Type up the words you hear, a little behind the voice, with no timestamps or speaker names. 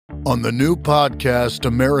On the new podcast,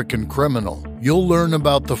 American Criminal, you'll learn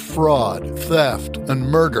about the fraud, theft, and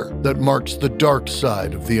murder that marks the dark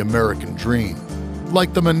side of the American dream.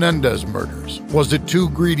 Like the Menendez murders, was it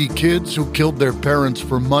two greedy kids who killed their parents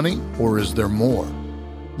for money, or is there more?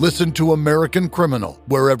 Listen to American Criminal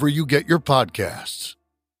wherever you get your podcasts.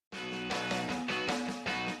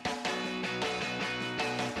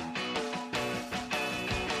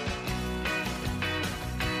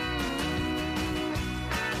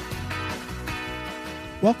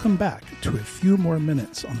 Welcome back to a few more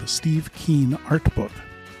minutes on the Steve KEENE art book.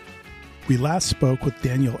 We last spoke with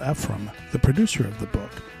Daniel Ephraim, the producer of the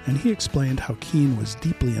book, and he explained how KEENE was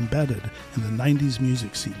deeply embedded in the 90s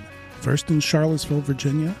music scene, first in Charlottesville,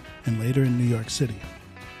 Virginia, and later in New York City.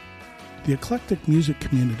 The eclectic music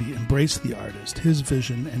community embraced the artist, his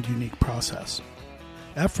vision, and unique process.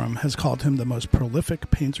 Ephraim has called him the most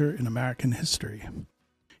prolific painter in American history.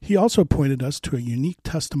 He also pointed us to a unique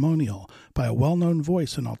testimonial by a well-known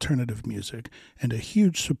voice in alternative music and a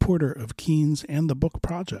huge supporter of KEENE's and the book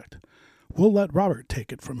project. We'll let Robert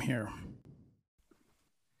take it from here.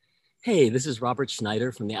 Hey, this is Robert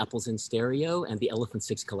Schneider from the Apples in Stereo and the Elephant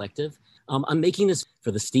Six Collective. I'm making this for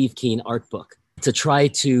the Steve KEENE art book. To try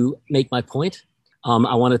to make my point,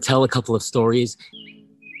 I want to tell a couple of stories.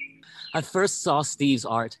 I first saw Steve's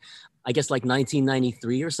art, I guess like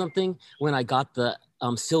 1993 or something, when I got the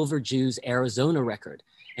Silver Jews Arizona record.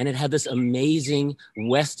 And it had this amazing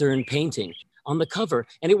Western painting on the cover.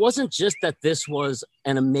 And it wasn't just that this was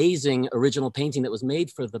an amazing original painting that was made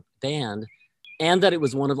for the band and that it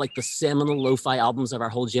was one of like the seminal lo-fi albums of our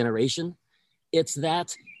whole generation. It's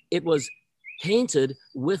that it was painted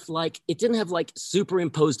with like, it didn't have like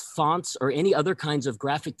superimposed fonts or any other kinds of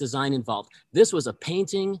graphic design involved. This was a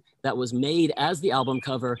painting that was made as the album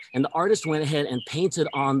cover, and the artist went ahead and painted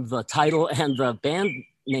on the title and the band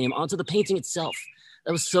name onto the painting itself.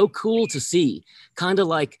 That was so cool to see. Kind of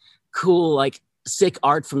like cool, like sick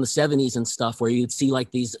art from the 70s and stuff, where you'd see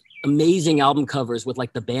like these amazing album covers with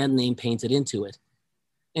like the band name painted into it.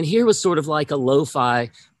 And here was sort of like a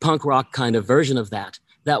lo-fi punk rock kind of version of that.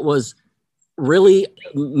 That was really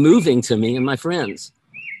moving to me and my friends.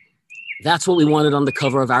 That's what we wanted on the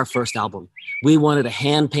cover of our first album. We wanted a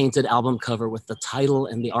hand-painted album cover with the title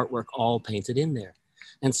and the artwork all painted in there.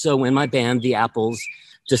 And so when my band, The Apples,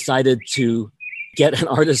 decided to get an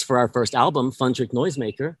artist for our first album, Fun Trick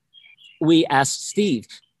Noisemaker, we asked Steve.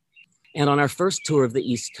 And on our first tour of the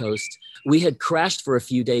East Coast, we had crashed for a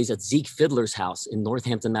few days at Zeke Fiddler's house in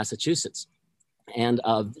Northampton, Massachusetts. And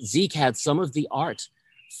Zeke had some of the art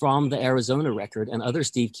from the Arizona record and other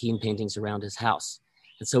Steve KEENE paintings around his house.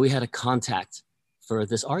 And so we had a contact for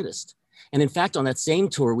this artist. And in fact, on that same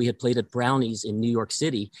tour, we had played at Brownie's in New York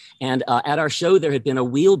City. And at our show, there had been a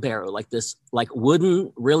wheelbarrow, like this like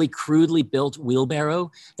wooden, really crudely built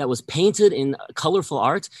wheelbarrow that was painted in colorful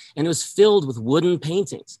art. And it was filled with wooden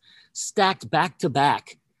paintings, stacked back to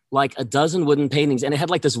back, like a dozen wooden paintings. And it had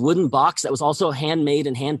like this wooden box that was also handmade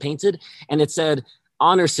and hand painted. And it said,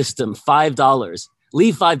 honor system, $5.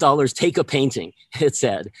 Leave $5, take a painting, it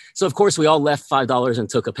said. So of course we all left $5 and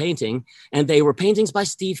took a painting, and they were paintings by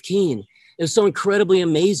Steve KEENE. It was so incredibly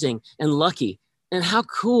amazing and lucky. And how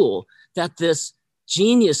cool that this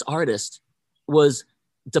genius artist was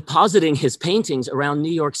depositing his paintings around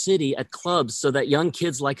New York City at clubs so that young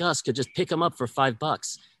kids like us could just pick them up for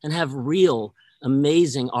 $5 and have real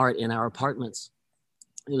amazing art in our apartments.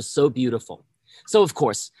 It was so beautiful. So of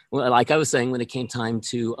course, like I was saying, when it came time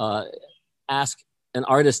to ask an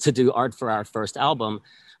artist to do art for our first album,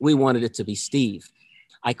 we wanted it to be Steve.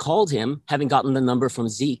 I called him, having gotten the number from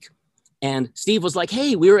Zeke, and Steve was like,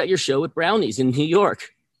 hey, we were at your show at Brownie's in New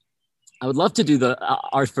York. I would love to do the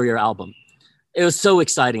art for your album. It was so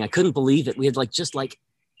exciting. I couldn't believe it. We had just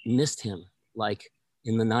missed him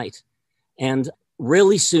in the night. And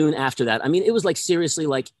really soon after that, I mean, it was seriously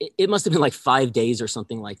it must have been 5 days or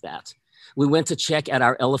something like that. We went to check at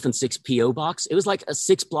our Elephant Six P.O. box. It was like a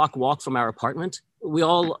 6-block walk from our apartment. We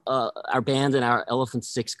all, our band and our Elephant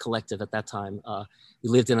Six collective at that time, we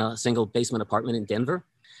lived in a single basement apartment in Denver.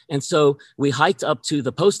 And so we hiked up to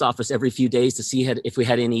the post office every few days to see if we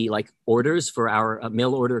had any orders for our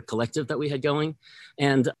mail order collective that we had going.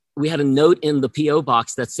 And we had a note in the P.O.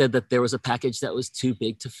 box that said that there was a package that was too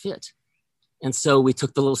big to fit. And so we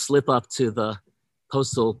took the little slip up to the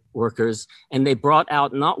postal workers, and they brought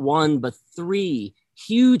out not one, but 3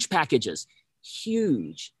 huge packages.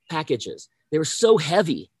 They were so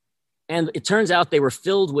heavy. And it turns out they were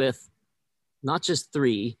filled with not just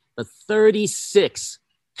 3, but 36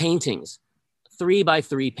 paintings, 3 by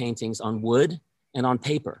 3 paintings on wood and on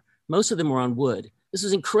paper. Most of them were on wood, This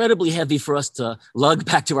was incredibly heavy for us to lug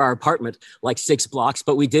back to our apartment, like 6 blocks,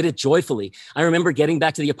 but we did it joyfully. I remember getting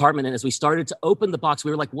back to the apartment, and as we started to open the box,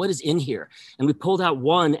 we were like, what is in here? And we pulled out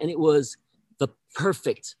one, and it was the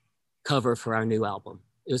perfect cover for our new album.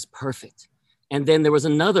 It was perfect. And then there was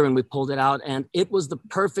another, and we pulled it out, and it was the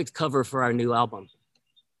perfect cover for our new album.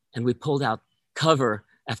 And we pulled out cover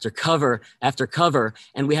after cover after cover,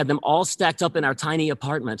 and we had them all stacked up in our tiny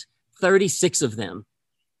apartment, 36 of them.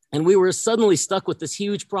 And we were suddenly stuck with this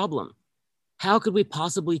huge problem. How could we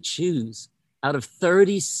possibly choose out of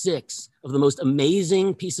 36 of the most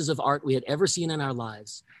amazing pieces of art we had ever seen in our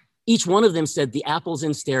lives? Each one of them said the Apples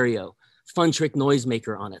in Stereo, Fun Trick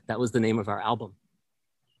Noisemaker on it. That was the name of our album.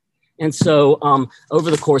 And so over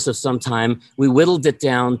the course of some time, we whittled it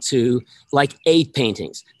down to like 8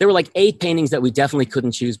 paintings. There were like 8 paintings that we definitely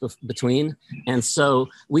couldn't choose between. And so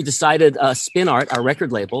we decided Spin Art, our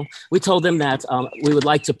record label, we told them that we would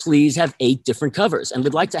like to please have 8 different covers. And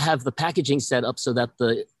we'd like to have the packaging set up so that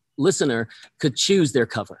the listener could choose their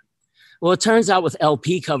cover. Well, it turns out with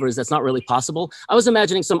LP covers, that's not really possible. I was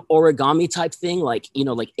imagining some origami type thing, like,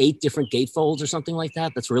 like 8 different gatefolds or something like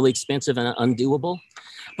that. That's really expensive and undoable.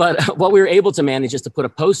 But what we were able to manage is to put a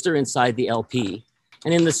poster inside the LP,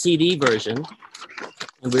 and in the CD version,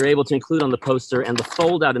 and we were able to include on the poster and the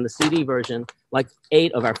fold out in the CD version, like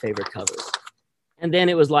 8 of our favorite covers. And then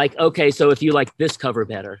it was like, okay, so if you like this cover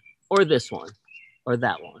better, or this one, or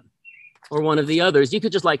that one, or one of the others, you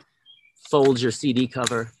could just like fold your CD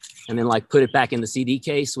cover and then like put it back in the CD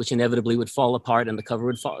case, which inevitably would fall apart and the cover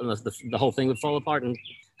would fall, the whole thing would fall apart. And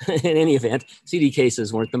in any event, CD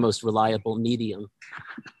cases weren't the most reliable medium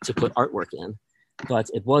to put artwork in, but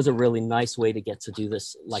it was a really nice way to get to do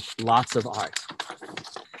this, like lots of art.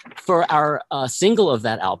 For our single of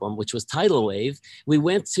that album, which was Tidal Wave, we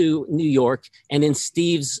went to New York, and in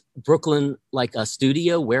Steve's Brooklyn, like a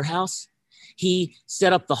studio warehouse, he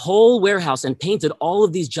set up the whole warehouse and painted all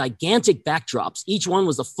of these gigantic backdrops. Each one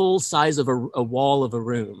was the full size of a wall of a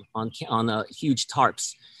room on huge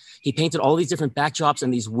tarps. He painted all these different backdrops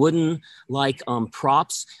and these wooden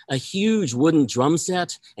props, a huge wooden drum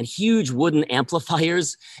set and huge wooden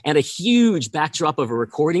amplifiers and a huge backdrop of a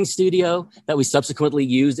recording studio that we subsequently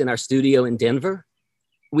used in our studio in Denver.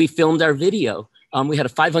 We filmed our video. We had a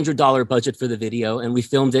 $500 budget for the video, and we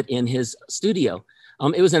filmed it in his studio.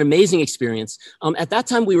 It was an amazing experience. At that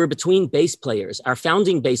time, we were between bass players. Our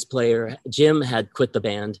founding bass player, Jim, had quit the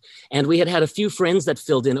band, and we had had a few friends that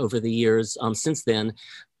filled in over the years since then.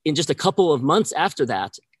 In just a couple of months after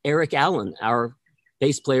that, Eric Allen, our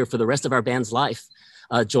bass player for the rest of our band's life,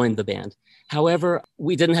 joined the band. However,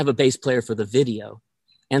 we didn't have a bass player for the video.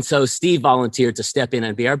 And so Steve volunteered to step in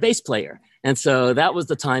and be our bass player. And so that was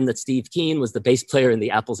the time that Steve KEENE was the bass player in the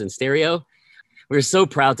Apples in Stereo. We were so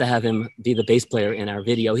proud to have him be the bass player in our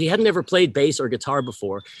video. He had never played bass or guitar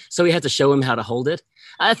before, so we had to show him how to hold it.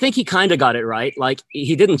 I think he kind of got it right. Like,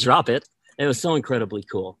 he didn't drop it. It was so incredibly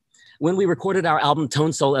cool. When we recorded our album,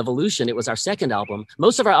 Tone Soul Evolution, it was our second album.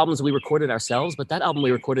 Most of our albums we recorded ourselves, but that album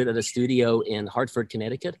we recorded at a studio in Hartford,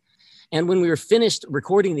 Connecticut. And when we were finished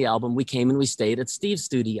recording the album, we came and we stayed at Steve's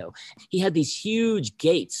studio. He had these huge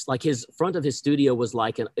gates, like his front of his studio was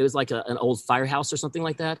like an old firehouse or something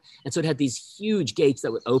like that. And so it had these huge gates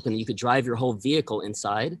that would open. You could drive your whole vehicle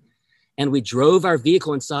inside. And we drove our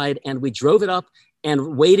vehicle inside, and we drove it up,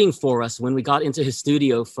 and waiting for us when we got into his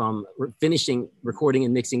studio from finishing recording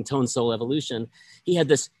and mixing Tone Soul Evolution, he had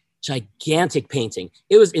this gigantic painting.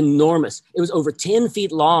 It was enormous. It was over 10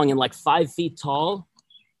 feet long and like 5 feet tall.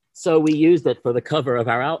 So we used it for the cover of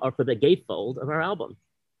for the gatefold of our album.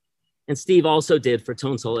 And Steve also did for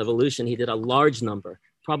Tone Soul Evolution. He did a large number,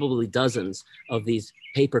 probably dozens of these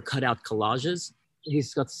paper cutout collages.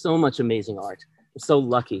 He's got so much amazing art. I'm so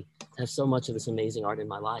lucky to have so much of this amazing art in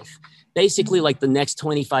my life. Basically, like the next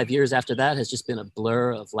 25 years after that has just been a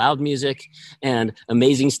blur of loud music and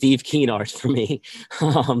amazing Steve KEENE art for me.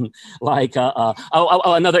 Another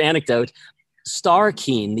anecdote. Star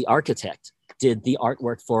KEENE, the architect, did the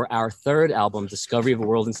artwork for our third album, Discovery of a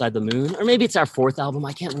World Inside the Moon, or maybe it's our fourth album.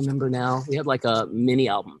 I can't remember now. We had like a mini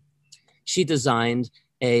album. She designed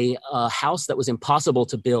a house that was impossible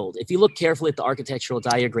to build. If you look carefully at the architectural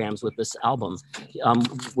diagrams with this album,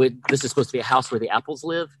 this is supposed to be a house where the Apples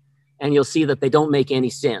live, and you'll see that they don't make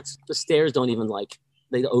any sense. The stairs don't even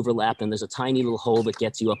they overlap, and there's a tiny little hole that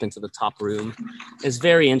gets you up into the top room. It's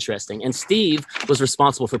very interesting. And Steve was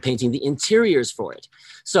responsible for painting the interiors for it.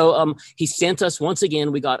 So he sent us, once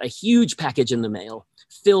again, we got a huge package in the mail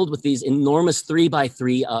filled with these enormous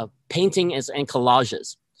 3x3 paintings and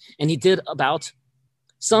collages. And he did about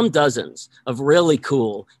some dozens of really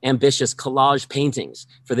cool, ambitious collage paintings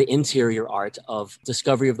for the interior art of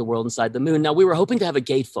Discovery of the World Inside the Moon. Now, we were hoping to have a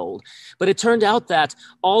gatefold, but it turned out that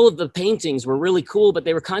all of the paintings were really cool, but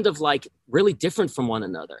they were kind of like really different from one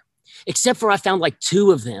another, except for I found like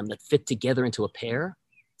 2 of them that fit together into a pair.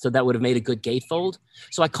 So that would have made a good gatefold.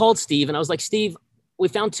 So I called Steve and I was like, Steve, we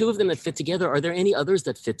found 2 of them that fit together. Are there any others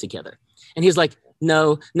that fit together? And he was like,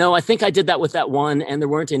 no, I think I did that with that one and there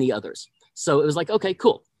weren't any others. So it was like, okay,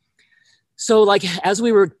 cool. So like, as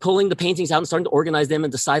we were pulling the paintings out and starting to organize them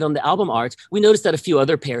and decide on the album art, we noticed that a few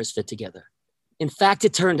other pairs fit together. In fact,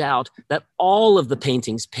 it turned out that all of the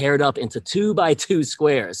paintings paired up into 2x2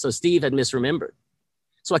 squares. So Steve had misremembered.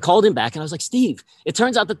 So I called him back and I was like, Steve, it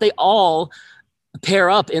turns out that they all pair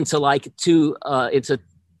up into like into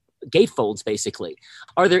gatefolds, basically.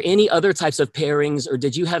 Are there any other types of pairings, or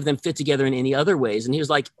did you have them fit together in any other ways? And he was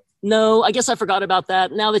like, no, I guess I forgot about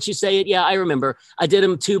that. Now that you say it, yeah, I remember. I did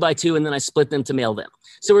them 2x2 and then I split them to mail them.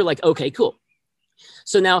 So we're like, okay, cool.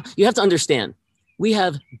 So now you have to understand, we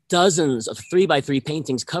have dozens of 3x3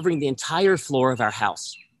 paintings covering the entire floor of our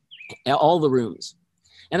house, all the rooms.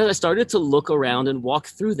 And as I started to look around and walk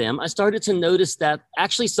through them, I started to notice that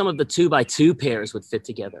actually some of the 2x2 pairs would fit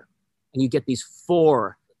together. And you get these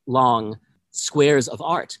 4 long squares of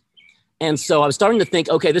art. And so I was starting to think,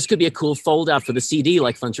 okay, this could be a cool fold out for the CD,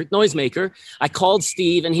 like Fun Trick Noisemaker. I called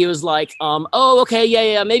Steve and he was like, oh, okay,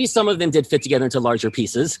 yeah, maybe some of them did fit together into larger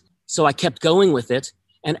pieces. So I kept going with it.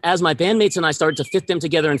 And as my bandmates and I started to fit them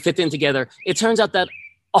together, it turns out that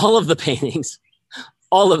all of the paintings,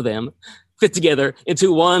 all of them, fit together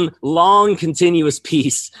into one long continuous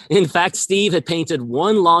piece. In fact, Steve had painted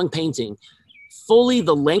one long painting, fully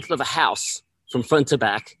the length of a house from front to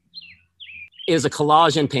back, is a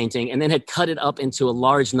collage and painting, and then had cut it up into a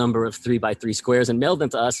large number of 3x3 squares and mailed them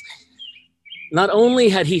to us. Not only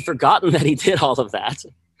had he forgotten that he did all of that,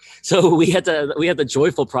 so we had the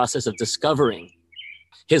joyful process of discovering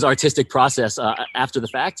his artistic process after the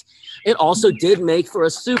fact. It also did make for a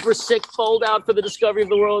super sick fold out for the Discovery of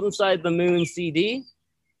the World Inside the Moon CD.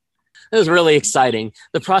 It was really exciting.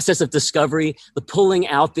 The process of discovery, the pulling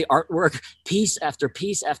out the artwork piece after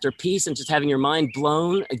piece after piece and just having your mind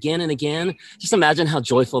blown again and again. Just imagine how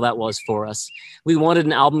joyful that was for us. We wanted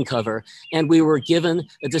an album cover and we were given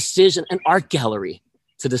a decision, an art gallery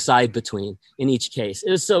to decide between in each case.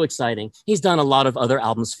 It was so exciting. He's done a lot of other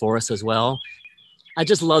albums for us as well. I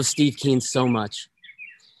just love Steve KEENE so much.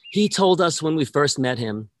 He told us when we first met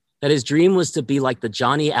him that his dream was to be like the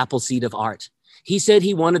Johnny Appleseed of art. He said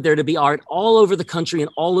he wanted there to be art all over the country and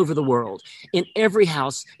all over the world, in every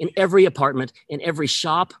house, in every apartment, in every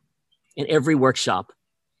shop, in every workshop.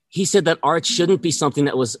 He said that art shouldn't be something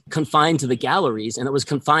that was confined to the galleries and it was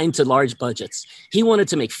confined to large budgets. He wanted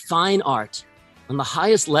to make fine art on the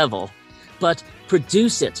highest level, but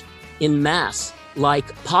produce it in mass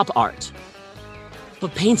like pop art,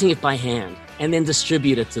 but painting it by hand and then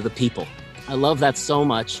distribute it to the people. I love that so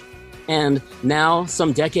much. And now,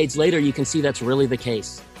 some decades later, you can see that's really the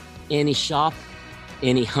case. Any shop,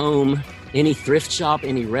 any home, any thrift shop,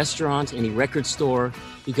 any restaurant, any record store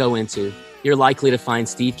you go into, you're likely to find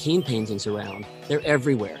Steve KEENE paintings around. They're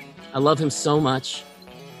everywhere. I love him so much.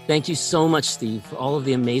 Thank you so much, Steve, for all of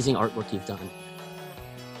the amazing artwork you've done.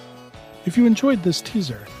 If you enjoyed this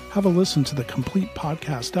teaser, have a listen to the complete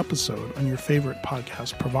podcast episode on your favorite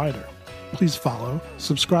podcast provider. Please follow,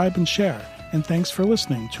 subscribe, and share. And thanks for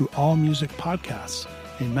listening to All Music Podcasts,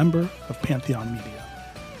 a member of Pantheon Media.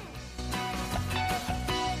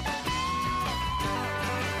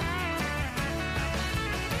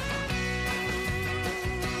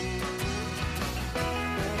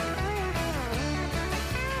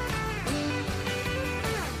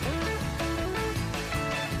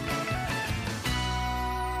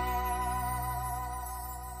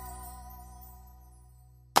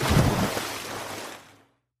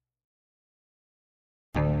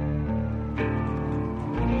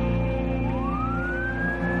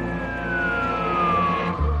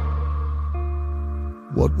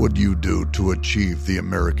 What would you do to achieve the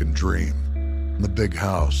American dream? The big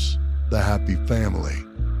house, the happy family,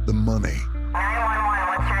 the money. 911,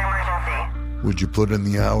 what's your emergency? Would you put in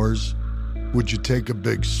the hours? Would you take a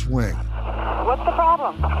big swing? What's the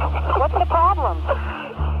problem? What's the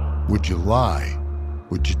problem? Would you lie?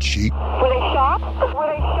 Would you cheat? Would they shop? Would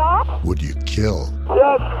they shop? Would you kill?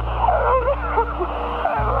 Yes.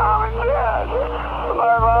 My mom is dead.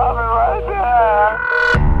 My mom is right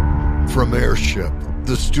there. From Airship,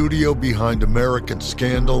 the studio behind American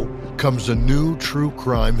Scandal, comes a new true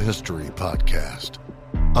crime history podcast.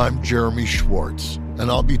 I'm Jeremy Schwartz, and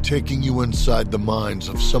I'll be taking you inside the minds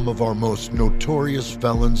of some of our most notorious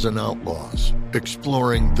felons and outlaws,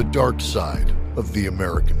 exploring the dark side of the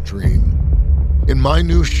American dream. In my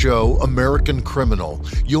new show, American Criminal,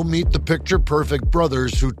 you'll meet the picture-perfect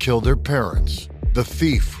brothers who'd kill their parents, the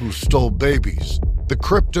thief who stole babies, the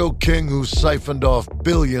crypto king who siphoned off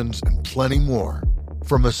billions, and plenty more.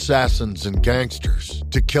 From assassins and gangsters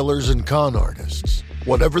to killers and con artists.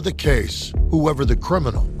 Whatever the case, whoever the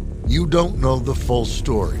criminal, you don't know the full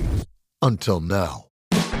story until now.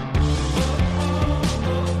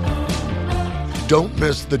 Don't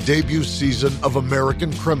miss the debut season of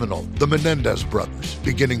American Criminal, The Menendez Brothers,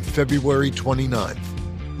 beginning February 29th.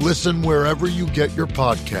 Listen wherever you get your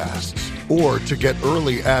podcasts, or to get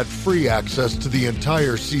early ad-free access to the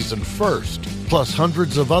entire season first, plus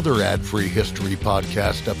hundreds of other ad-free history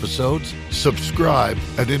podcast episodes, subscribe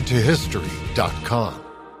at IntoHistory.com.